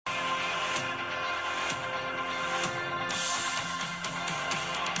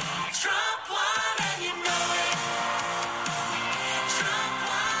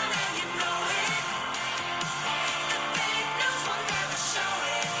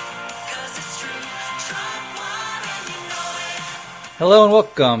Hello and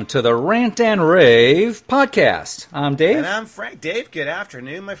welcome to the Rant and Rave podcast. I'm Dave. And I'm Frank. Dave, good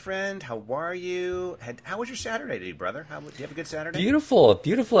afternoon, my friend. How are you? How was your Saturday, dude, brother? Do you have a good Saturday?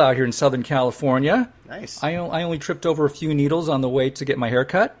 Beautiful out here in Southern California. Nice. I only tripped over a few needles on the way to get my hair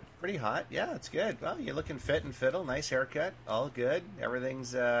cut. Pretty hot. Yeah, it's good. Well, you're looking fit and fiddle. Nice haircut. All good.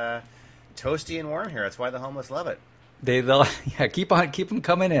 Everything's toasty and warm here. That's why the homeless love it. They'll keep them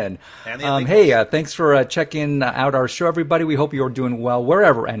coming in. And hey, thanks for checking out our show, everybody. We hope you're doing well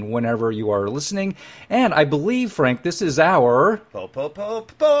wherever and whenever you are listening. And I believe, Frank, this is our potpourri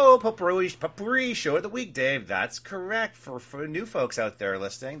show of the week, Dave. That's correct. For new folks out there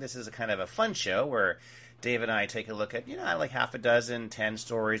listening, this is a kind of a fun show where Dave and I take a look at, like half a dozen, 10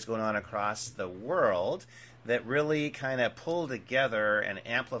 stories going on across the world that really kind of pull together and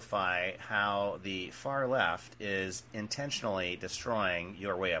amplify how the far left is intentionally destroying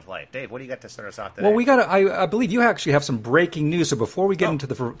your way of life. Dave, what do you got to start us off today? Well, I believe you actually have some breaking news. So before we get into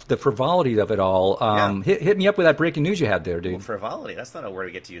the frivolity of it all, hit me up with that breaking news you had there, dude. Well, frivolity, that's not a word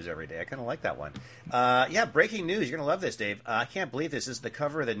we get to use every day. I kind of like that one. Breaking news. You're going to love this, Dave. I can't believe this. This is the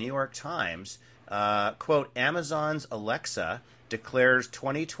cover of the New York Times. Quote, Amazon's Alexa declares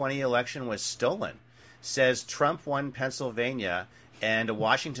 2020 election was stolen. Says Trump won Pennsylvania, and a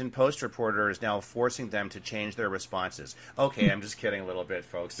Washington Post reporter is now forcing them to change their responses. Okay, I'm just kidding a little bit,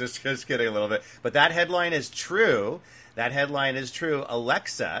 folks. Just kidding a little bit. But that headline is true.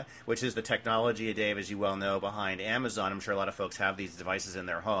 Alexa, which is the technology, Dave, as you well know, behind Amazon. I'm sure a lot of folks have these devices in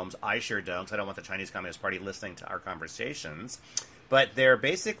their homes. I sure don't, because I don't want the Chinese Communist Party listening to our conversations. But they're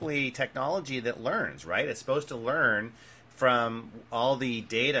basically technology that learns, right? It's supposed to learn from all the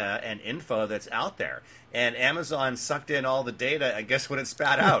data and info that's out there. And Amazon sucked in all the data, and guess what it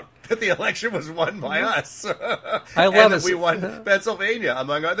spat out? That the election was won by us. I love it. We won Pennsylvania,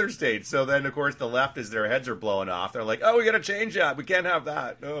 among other states. So then, of course, the left, as their heads are blowing off, they're like, we got to change that. We can't have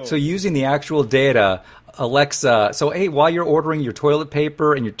that. No. So using the actual data, Alexa, so hey, while you're ordering your toilet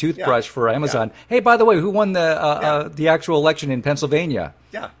paper and your toothbrush for Amazon, hey, by the way, who won the actual election in Pennsylvania?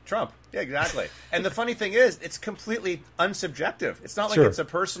 Yeah, Trump. Yeah, exactly. And the funny thing is, it's completely unsubjective. It's not like it's a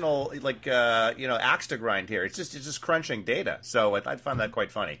personal, axe to grind here. It's just crunching data. So I find that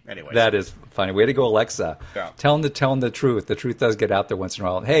quite funny. Anyway, that is funny. Way to go, Alexa. Yeah. Telling the truth. The truth does get out there once in a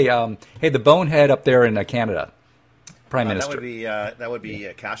while. Hey, the bonehead up there in Canada, Prime Minister. That would be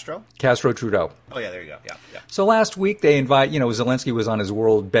Castro. Castro Trudeau. Oh yeah, there you go. Yeah. So last week they Zelensky was on his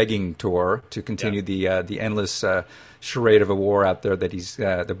world begging tour to continue the endless charade of a war out there that he's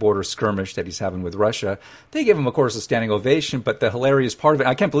the border skirmish that he's having with Russia. They gave him, of course, a standing ovation, but the hilarious part of it,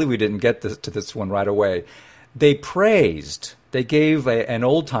 I can't believe we didn't get to this one right away. They gave an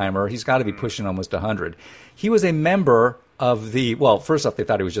old timer. He's got to be pushing almost 100. He was a member of first off, they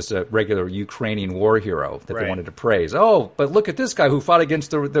thought he was just a regular Ukrainian war hero that they wanted to praise. Oh, but look at this guy who fought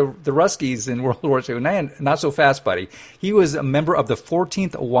against the Ruskies in World War II. Not so fast, buddy. He was a member of the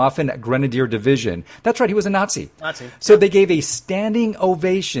 14th Waffen Grenadier Division. That's right, he was a Nazi. So they gave a standing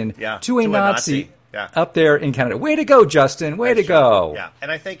ovation to a Nazi. Up there in Canada. Way to go, Justin. Way to go. Yeah.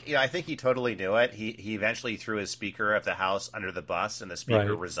 And I think he totally knew it. He eventually threw his Speaker of the House under the bus, and the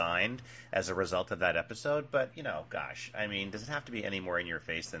Speaker resigned as a result of that episode. But, gosh, I mean, does it have to be any more in your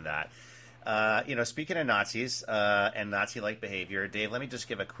face than that? Speaking of Nazis and Nazi-like behavior, Dave, let me just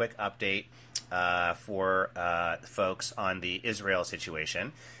give a quick update for folks on the Israel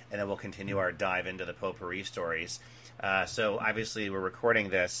situation, and then we'll continue our dive into the potpourri stories. So obviously we're recording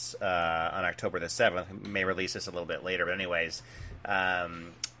this on October the 7th. We may release this a little bit later, but anyways,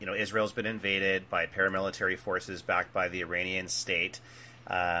 Israel's been invaded by paramilitary forces backed by the Iranian state,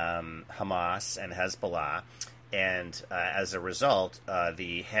 Hamas and Hezbollah. And as a result,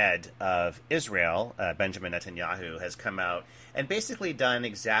 the head of Israel, Benjamin Netanyahu, has come out and basically done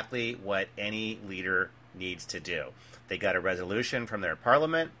exactly what any leader needs to do. They got a resolution from their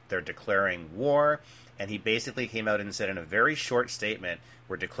parliament. They're declaring war. And he basically came out and said in a very short statement,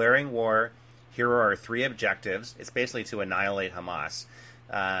 we're declaring war. Here are our 3 objectives. It's basically to annihilate Hamas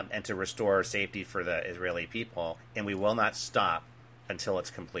and to restore safety for the Israeli people. And we will not stop until it's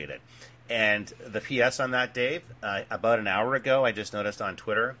completed. And the PS on that, Dave, about an hour ago, I just noticed on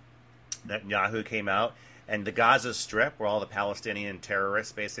Twitter that Yahoo came out. And the Gaza Strip, where all the Palestinian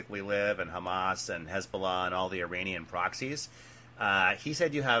terrorists basically live, and Hamas and Hezbollah and all the Iranian proxies, he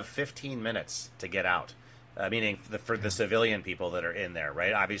said you have 15 minutes to get out, meaning for the civilian people that are in there,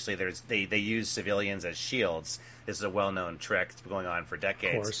 right? Obviously, they use civilians as shields. This is a well-known trick. It's been going on for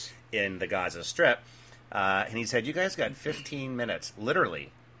decades in the Gaza Strip. And he said, you guys got 15 minutes, literally,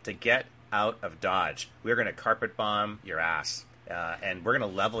 to get out of Dodge. We're going to carpet bomb your ass, and we're going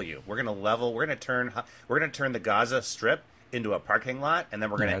to level you. We're going to turn the Gaza Strip into a parking lot, and then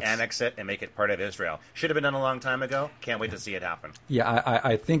we're going to annex it and make it part of Israel. Should have been done a long time ago. Can't wait to see it happen. Yeah,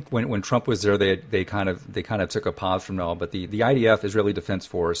 I think when Trump was there, they kind of took a pause from it all. But the IDF, Israeli Defense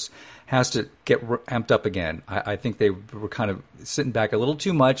Force, has to get amped up again. I think they were kind of sitting back a little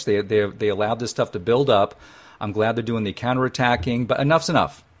too much. They allowed this stuff to build up. I'm glad they're doing the counterattacking, but enough's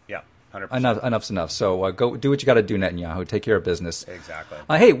enough. Yeah. 100%. Enough's enough. So go do what you got to do, Netanyahu. Take care of business. Exactly.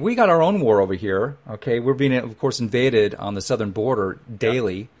 Hey, we got our own war over here. Okay, we're being, of course, invaded on the southern border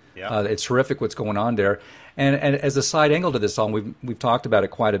daily. Yeah. It's horrific what's going on there. And as a side angle to this all, we've talked about it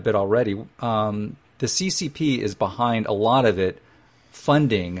quite a bit already. The CCP is behind a lot of it,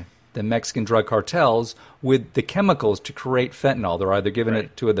 funding the Mexican drug cartels with the chemicals to create fentanyl. They're either giving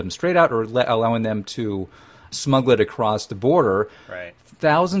it to them straight out or allowing them to smuggle it across the border. Right.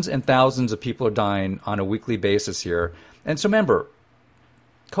 Thousands and thousands of people are dying on a weekly basis here. And so remember,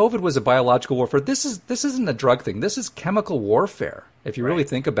 COVID was a biological warfare. This isn't a drug thing. This is chemical warfare, if you really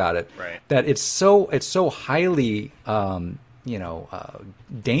think about it. Right. That it's so highly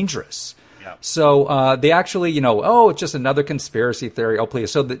dangerous. Yeah. So they actually, it's just another conspiracy theory. Oh,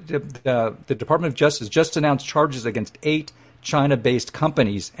 please. So the Department of Justice just announced charges against 8 China-based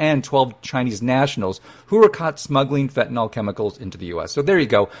companies and 12 Chinese nationals who were caught smuggling fentanyl chemicals into the U.S. So there you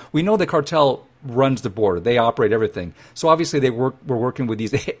go. We know the cartel runs the border. They operate everything. So obviously they were working with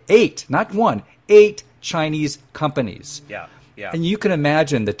these 8, not 1, 8 Chinese companies. Yeah, yeah. And you can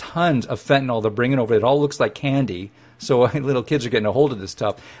imagine the tons of fentanyl they're bringing over. It all looks like candy. So little kids are getting a hold of this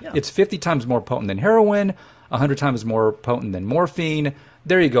stuff. Yeah. It's 50 times more potent than heroin, 100 times more potent than morphine.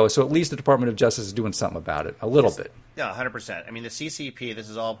 There you go. So at least the Department of Justice is doing something about it, a little bit. Yeah, 100%. I mean, the CCP, this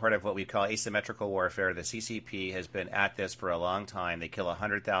is all part of what we call asymmetrical warfare. The CCP has been at this for a long time. They kill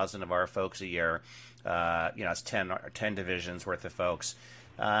 100,000 of our folks a year. It's 10 divisions worth of folks.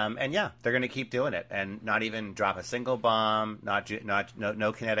 And yeah, they're going to keep doing it and not even drop a single bomb,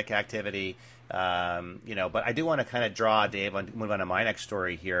 no kinetic activity. But I do want to kind of draw, Dave, move on to my next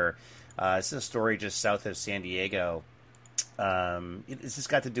story here. This is a story just south of San Diego. It's just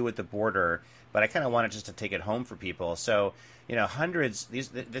got to do with the border, but I kind of wanted just to take it home for people. So, hundreds,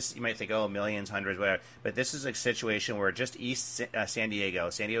 this you might think, millions, hundreds, whatever, but this is a situation where just east San Diego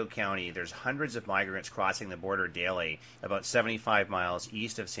County, there's hundreds of migrants crossing the border daily, about 75 miles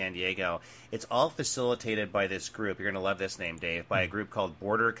east of San Diego. It's all facilitated by this group. You're going to love this name, Dave, by a group called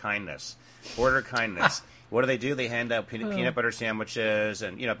Border Kindness. Border Kindness. What do? They hand out peanut butter sandwiches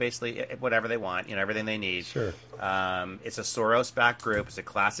and, basically whatever they want, everything they need. Sure. It's a Soros-backed group. It's a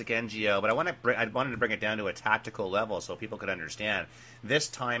classic NGO, but I wanted to bring it down to a tactical level so people could understand. This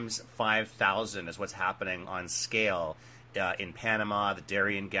times 5,000 is what's happening on scale in Panama, the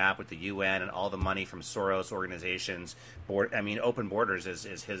Darien Gap with the UN, and all the money from Soros organizations. Open borders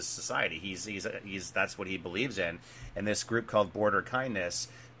is his society. He's that's what he believes in. And this group called Border Kindness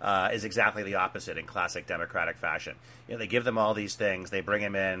is exactly the opposite in classic democratic fashion. They give them all these things, they bring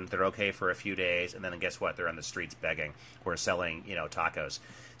them in, they're okay for a few days, and then guess what? They're on the streets begging or selling, tacos.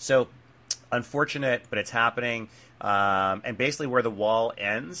 So unfortunate, but it's happening. And basically where the wall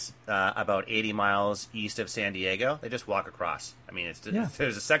ends, about 80 miles east of San Diego, they just walk across. I mean,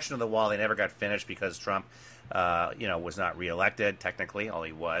 there's a section of the wall they never got finished because Trump, was not reelected, technically, all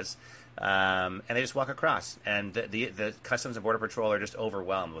he was. And they just walk across, and the Customs and Border Patrol are just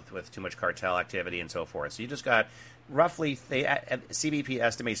overwhelmed with too much cartel activity and so forth. So you just got roughly, CBP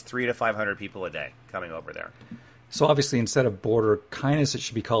estimates 300 to 500 people a day coming over there. So obviously, instead of border kindness, it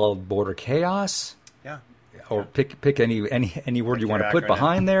should be called border chaos. Yeah. Or pick any word you want to put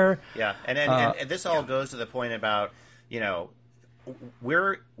behind there. Yeah, and this all goes to the point about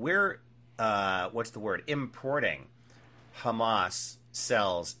we're what's the word, importing Hamas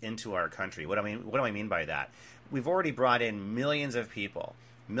cells into our country. What do I mean by that? We've already brought in millions of people,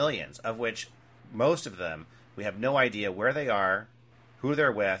 millions of which most of them we have no idea where they are, who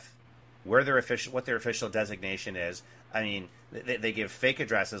they're with, what their official designation is. I mean, they give fake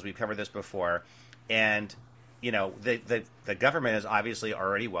addresses. We've covered this before, and the government is obviously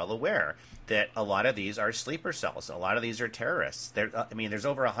already well aware that a lot of these are sleeper cells. A lot of these are terrorists. There's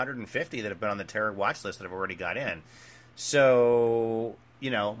over 150 that have been on the terror watch list that have already got in. So,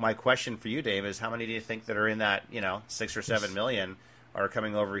 my question for you, Dave, is how many do you think that are in that, 6 or 7 million are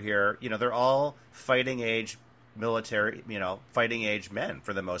coming over here? They're all fighting age military, fighting age men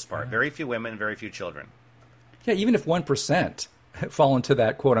for the most part. Very few women, very few children. Yeah, even if 1% fall into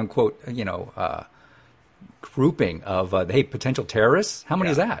that quote unquote, grouping of, potential terrorists, how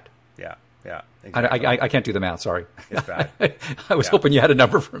many is that? Yeah. Yeah, exactly. I can't do the math. Sorry. It's bad. I was hoping you had a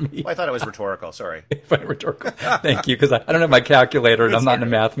number for me. Well, I thought it was rhetorical. Sorry. Rhetorical. Thank you, because I don't have my calculator and I'm not in a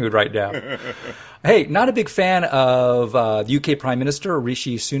math mood right now. Hey, not a big fan of the UK Prime Minister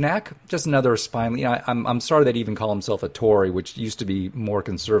Rishi Sunak. Just another spineless. I'm sorry that he even called himself a Tory, which used to be more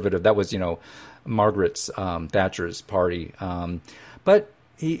conservative. That was Margaret's Thatcher's party. But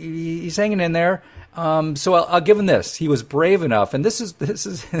he's hanging in there. So I'll give him this. He was brave enough, and this is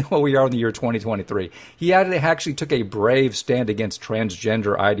what we are in the year 2023. He actually took a brave stand against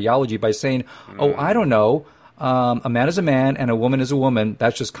transgender ideology by saying, "Oh, I don't know, a man is a man and a woman is a woman.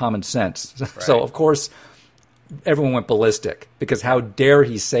 That's just common sense." Right. So of course, everyone went ballistic because how dare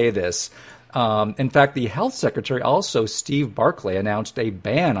he say this? In fact, the health secretary also, Steve Barclay, announced a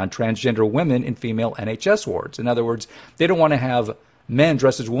ban on transgender women in female NHS wards. In other words, they don't want to have men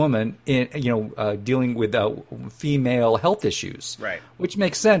dressed as women in, dealing with female health issues, right? Which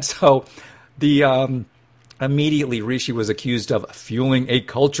makes sense. So, immediately Rishi was accused of fueling a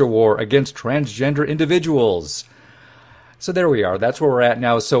culture war against transgender individuals. So there we are. That's where we're at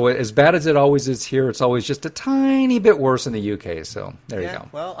now. So as bad as it always is here, it's always just a tiny bit worse in the UK. So there you go.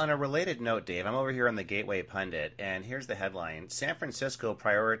 Well, on a related note, Dave, I'm over here on the Gateway Pundit, and here's the headline: San Francisco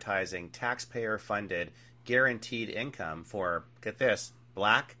prioritizing taxpayer-funded guaranteed income for, get this,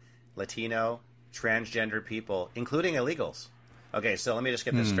 Black, Latino, transgender people, including illegals. Okay, so let me just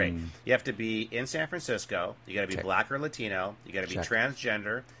get this straight. You have to be in San Francisco, you got to be Black or Latino, you got to be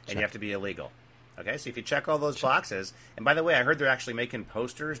transgender, and you have to be illegal. Okay, so if you check all those boxes, and by the way, I heard they're actually making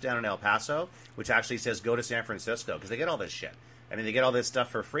posters down in El Paso, which actually says go to San Francisco, because they get all this shit. I mean, they get all this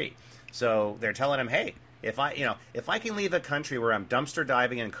stuff for free. So they're telling them, hey, if I can leave a country where I'm dumpster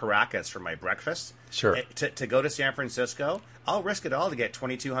diving in Caracas for my breakfast, to go to San Francisco, I'll risk it all to get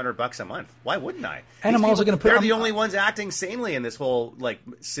 $2,200 a month. Why wouldn't I? And I'm also going to put. They're the only ones acting sanely in this whole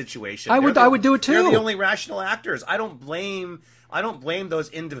situation. I would do it too. They're the only rational actors. I don't blame those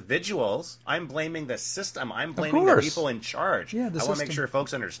individuals. I'm blaming the system. I'm blaming the people in charge. Yeah, I want to make sure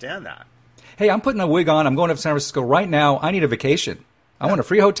folks understand that. Hey, I'm putting a wig on. I'm going to San Francisco right now. I need a vacation. I want a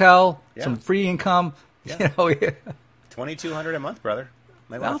free hotel, some free income. Yeah. $2,200 a month, brother.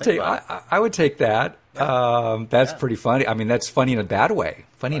 I would take that. That's pretty funny. I mean, that's funny in a bad way,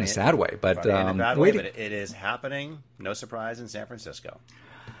 funny in a sad way. But in a bad way, but it is happening. No surprise in San Francisco.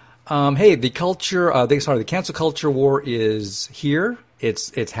 Hey, the cancel culture war is here.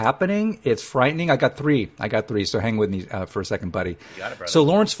 It's happening. It's frightening. I got three. So hang with me for a second, buddy. You got it, brother. So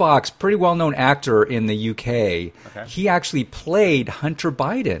Lawrence Fox, pretty well-known actor in the UK. Okay. He actually played Hunter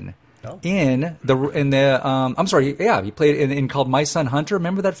Biden. He played in called My Son Hunter.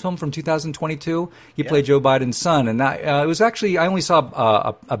 Remember that film from 2022? He played Joe Biden's son, and that it was actually, I only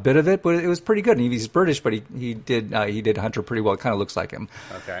saw a bit of it, but it was pretty good. And he's British, but he did Hunter pretty well. It kind of looks like him.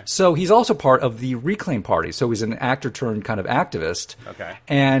 Okay. So he's also part of the Reclaim Party. So he's an actor turned kind of activist. Okay.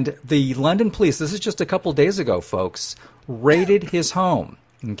 And the London police, this is just a couple days ago, folks, raided his home.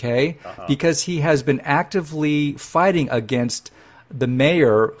 Okay, because he has been actively fighting against the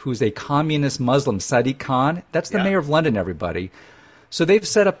mayor, who's a communist Muslim, Sadiq Khan. That's the mayor of London, everybody. So they've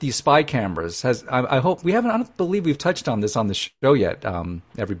set up these spy cameras. I hope we haven't. I don't believe we've touched on this on the show yet,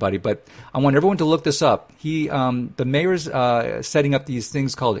 everybody. But I want everyone to look this up. The mayor's setting up these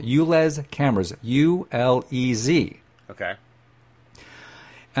things called ULEZ cameras. ULEZ. Okay.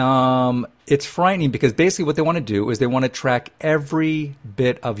 It's frightening because basically what they want to do is they want to track every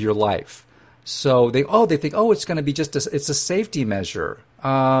bit of your life. So they think, it's going to be it's a safety measure.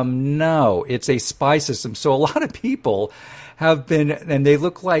 No, it's a spy system. So a lot of people have been, and they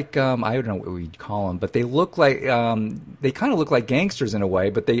look like, I don't know what we'd call them, but they look like, they kind of look like gangsters in a way,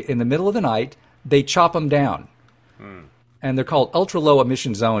 but in the middle of the night, they chop them down. And they're called ultra low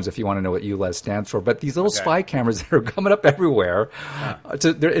emission zones, if you want to know what ULEZ stands for. But these little spy cameras that are coming up everywhere,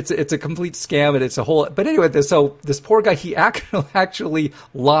 it's a complete scam, and it's a whole. But anyway, so this poor guy, he actually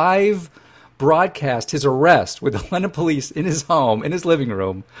live broadcast his arrest with the London police in his home, in his living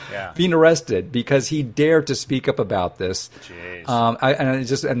room, being arrested because he dared to speak up about this.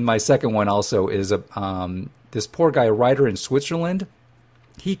 Jeez. And my second one also is this poor guy, a writer in Switzerland.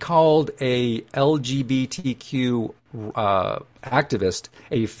 He called a LGBTQ activist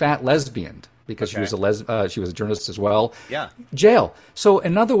a fat lesbian because she was a journalist as well. Yeah. Jail. So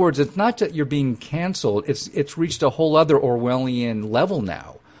in other words, it's not that you're being canceled. It's reached a whole other Orwellian level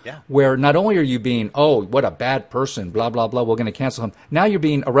now. Yeah. Where not only are you being, what a bad person, blah, blah, blah, we're going to cancel him. Now you're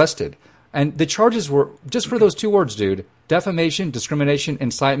being arrested. And the charges were, just for those two words, dude, defamation, discrimination,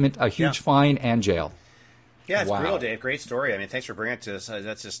 incitement, a huge fine, and jail. Yeah, it's Wow. brutal, Dave. Great story. I mean, thanks for bringing it to us.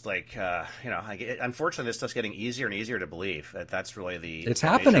 That's just like, unfortunately, this stuff's getting easier and easier to believe. That's really It's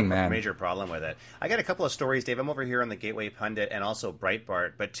happening, man. Major problem with it. I got a couple of stories, Dave. I'm over here on the Gateway Pundit and also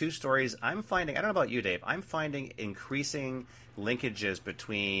Breitbart, but two stories I'm finding, I don't know about you, Dave, I'm finding increasing linkages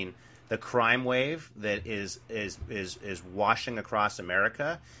between the crime wave that is washing across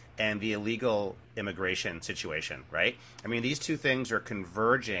America and the illegal immigration situation, right? I mean, these two things are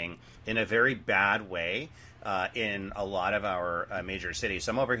converging in a very bad way in a lot of our major cities.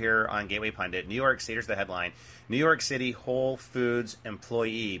 So I'm over here on Gateway Pundit. New York City, here's the headline. New York City Whole Foods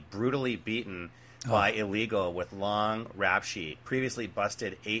employee brutally beaten by illegal with long rap sheet. Previously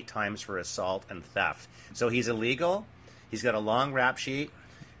busted 8 times for assault and theft. So he's illegal. He's got a long rap sheet.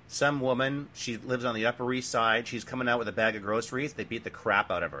 Some woman, she lives on the Upper East Side. She's coming out with a bag of groceries. They beat the crap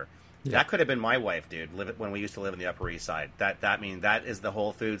out of her. Yeah. That could have been my wife, dude, when we used to live in the Upper East Side. That is the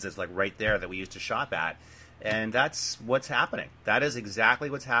Whole Foods that's like right there that we used to shop at. And that's what's happening. That is exactly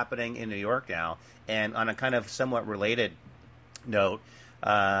what's happening in New York now. And on a kind of somewhat related note,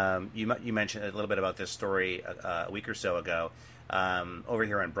 you mentioned a little bit about this story a week or so ago over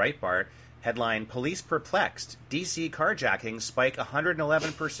here on Breitbart. Headline, police perplexed. D.C. carjacking spike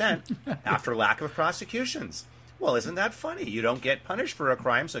 111% after lack of prosecutions. Well, isn't that funny? You don't get punished for a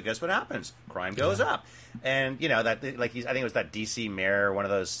crime, so guess what happens? Crime goes up. And, I think it was that D.C. mayor, one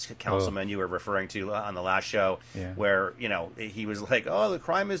of those councilmen you were referring to on the last show, where, he was like, oh, the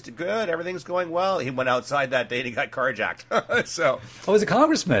crime is good, everything's going well. He went outside that day and he got carjacked. So, it was a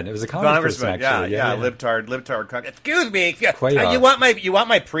congressman. It was a congressman, actually. Yeah. Libtard. Excuse me, you want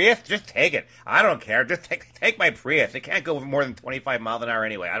my Prius? Just take it. I don't care. Just take my Prius. It can't go more than 25 miles an hour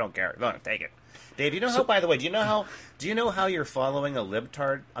anyway. I don't care. No, take it. Dave, by the way, do you know how you're following a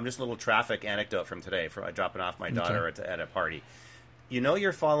libtard? I'm just a little traffic anecdote from today, from dropping off my daughter at a party.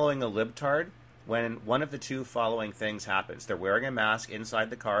 You're following a libtard when one of the two following things happens. They're wearing a mask inside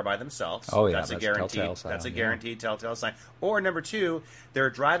the car by themselves. Oh, yeah. That's a guaranteed. That's a guaranteed telltale sign. Or number two,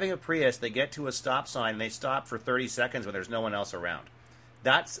 they're driving a Prius. They get to a stop sign. And they stop for 30 seconds when there's no one else around.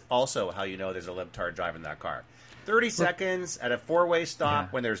 That's also how you know there's a libtard driving that car. 30 seconds at a 4-way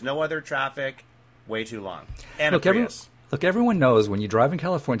stop when there's no other traffic. Way too long. And everyone knows when you drive in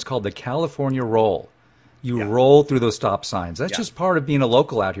California, it's called the California roll. You roll through those stop signs. That's just part of being a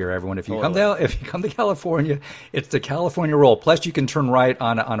local out here, everyone. If you come to California, it's the California roll. Plus, you can turn right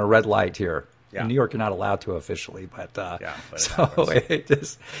on a red light here. Yeah. In New York, you're not allowed to officially, but it's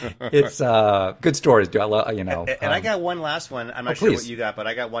good stories. And I got one last one. I'm not sure what you got, but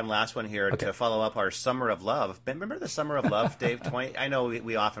I got one last one here to follow up our Summer of Love. Remember the Summer of Love, Dave? I know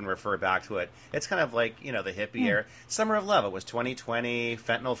we often refer back to it. It's kind of like the hippie era. Summer of Love. It was 2020.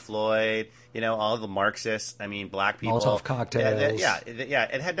 Fentanyl Floyd. All the Marxists. I mean, black people. Molotov cocktails.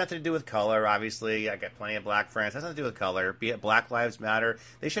 It had nothing to do with color. Obviously, I got plenty of black friends. It has nothing to do with color. Be it Black Lives Matter.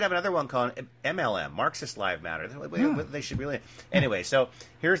 They should have another one called MLM, Marxist Lives Matter. They should really. Anyway, so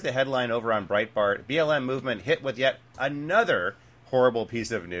here's the headline over on Breitbart. BLM movement hit with yet another horrible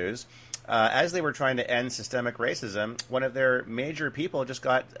piece of news. As they were trying to end systemic racism, one of their major people just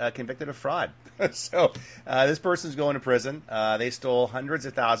got convicted of fraud. So this person's going to prison. They stole hundreds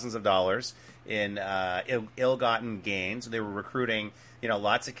of thousands of dollars in ill-gotten gains. They were recruiting,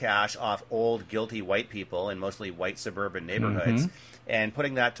 lots of cash off old, guilty white people in mostly white suburban neighborhoods. And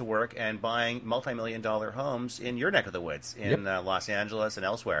putting that to work and buying multi-million-dollar homes in your neck of the woods, in Los Angeles and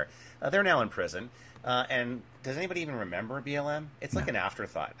elsewhere. They're now in prison. And does anybody even remember BLM? It's like an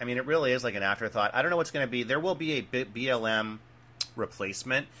afterthought. I mean, it really is like an afterthought. I don't know what's going to be. There will be a BLM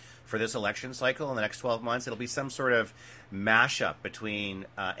replacement for this election cycle in the next 12 months. It'll be some sort of mashup between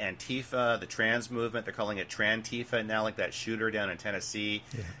Antifa, the trans movement. They're calling it Trantifa now, like that shooter down in Tennessee.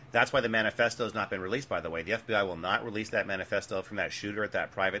 Yeah. That's why the manifesto has not been released, by the way. The FBI will not release that manifesto from that shooter at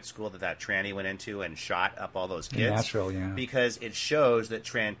that private school that tranny went into and shot up all those kids. Natural, yeah. Because it shows that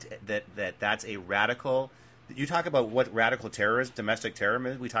that's a radical... You talk about what radical terrorism, domestic terrorism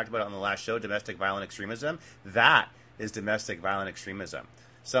is. We talked about it on the last show, domestic violent extremism. That is domestic violent extremism.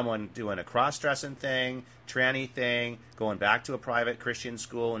 Someone doing a cross-dressing thing, tranny thing, going back to a private Christian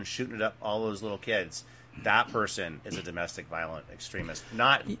school and shooting it up all those little kids. That person is a domestic violent extremist.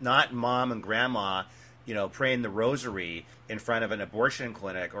 Not mom and grandma, praying the rosary in front of an abortion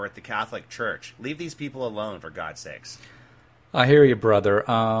clinic or at the Catholic Church. Leave these people alone, for God's sakes. I hear you, brother.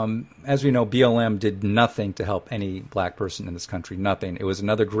 As we know, BLM did nothing to help any black person in this country. Nothing. It was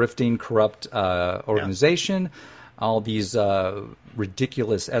another grifting, corrupt organization. all these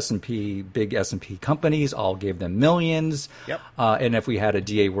ridiculous big S&P companies all gave them millions. Yep. And if we had a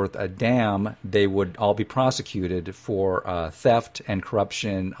DA worth a damn, they would all be prosecuted for theft and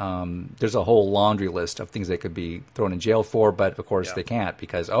corruption. There's a whole laundry list of things they could be thrown in jail for, but of course they can't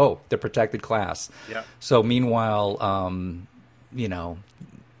because, they're protected class. Yep. So meanwhile,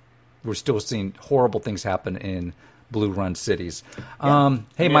 we're still seeing horrible things happen in blue-run cities.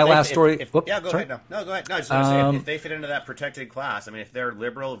 Hey, my last story. Go ahead. No, go ahead. No, I was going to say, if they fit into that protected class, I mean, if they're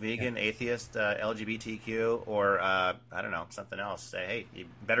liberal, vegan, atheist, LGBTQ, or, I don't know, something else, say, hey, you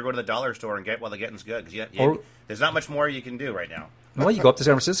better go to the dollar store and get while the getting's good, because there's not much more you can do right now. Well, you go up to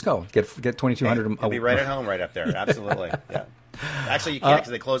San Francisco, get 2,200. You'll be right at home right up there. Absolutely. Yeah. Actually, you can't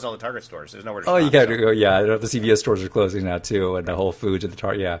because they closed all the Target stores. There's nowhere to shop. You got to go. Yeah, the CVS stores are closing now too, and the Whole Foods and the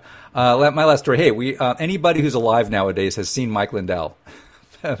Target. Yeah. My last story. Hey, anybody who's alive nowadays has seen Mike Lindell,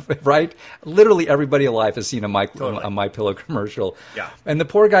 right? Literally everybody alive has seen a My Pillow commercial. Yeah. And the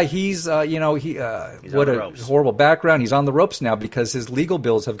poor guy, he's what a horrible background. He's on the ropes now because his legal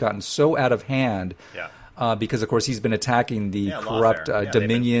bills have gotten so out of hand. Yeah. Because of course he's been attacking the corrupt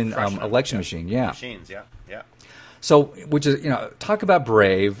Dominion election machine. Yeah. Machines. Yeah. Yeah. So, which is, talk about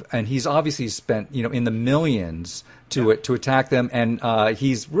brave, and he's obviously spent, in the millions to attack them, and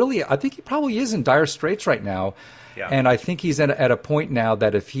he's really, I think he probably is in dire straits right now, and I think he's at a point now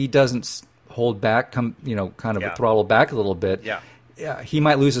that if he doesn't hold back, throttle back a little bit, he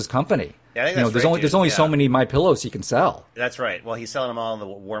might lose his company. Yeah, I think that's there's only so many My Pillows he can sell. That's right. Well, he's selling them all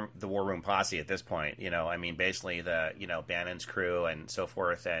in the War Room Posse at this point. Basically the Bannon's crew and so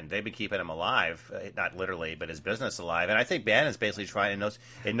forth, and they've been keeping him alive, not literally, but his business alive. And I think Bannon's basically trying,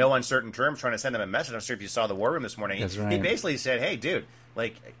 in no uncertain terms, trying to send him a message. I'm not sure if you saw the War Room this morning. That's right. He basically said, "Hey, dude,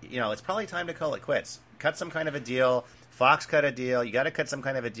 it's probably time to call it quits. Cut some kind of a deal." Fox cut a deal. You got to cut some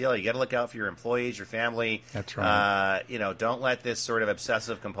kind of a deal. You got to look out for your employees, your family. That's right. Don't let this sort of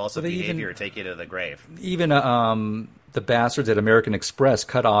obsessive compulsive behavior take you to the grave. Even the bastards at American Express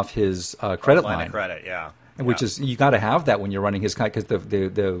cut off his credit line. Of credit, yeah. Which is, you got to have that when you're running his because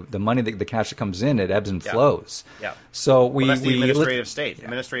the money, the cash that comes in, it ebbs and flows. Yeah. So that's the administrative state. The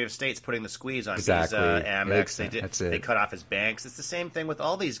administrative state's putting the squeeze on Visa, Amex. They cut off his banks. It's the same thing with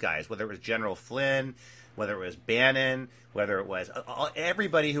all these guys, whether it was General Flynn, whether it was Bannon, whether it was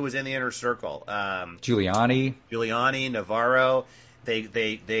everybody who was in the inner circle. Giuliani, Navarro.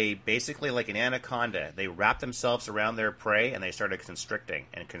 They basically, like an anaconda, they wrapped themselves around their prey and they started constricting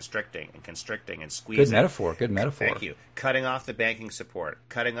and squeezing. Good metaphor. Thank you. Cutting off the banking support.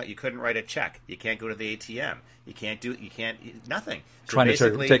 You couldn't write a check. You can't go to the ATM. You can't nothing. So trying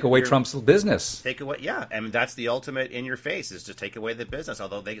to take away Trump's business. Take away, and that's the ultimate in your face is to take away the business.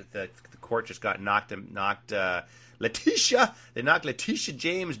 Although the court just got knocked Letitia. They knocked Letitia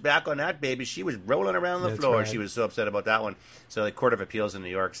James back on that baby. She was rolling around the floor. Right. She was so upset about that one. So the Court of Appeals in New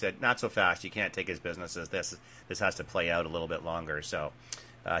York said, not so fast. You can't take his businesses. This has to play out a little bit longer. So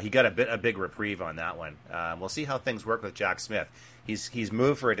he got a big reprieve on that one. We'll see how things work with Jack Smith. He's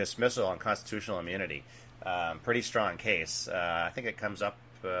moved for a dismissal on constitutional immunity. Pretty strong case. I think it comes up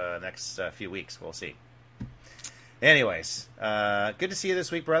next few weeks. We'll see. Anyways, good to see you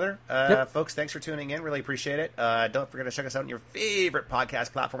this week, brother. Folks, thanks for tuning in. Really appreciate it. Don't forget to check us out on your favorite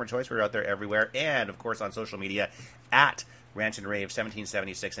podcast platform of choice. We're out there everywhere. And, of course, on social media at Rant and Rave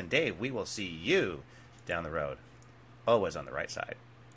 1776. And, Dave, we will see you down the road. Always on the right side.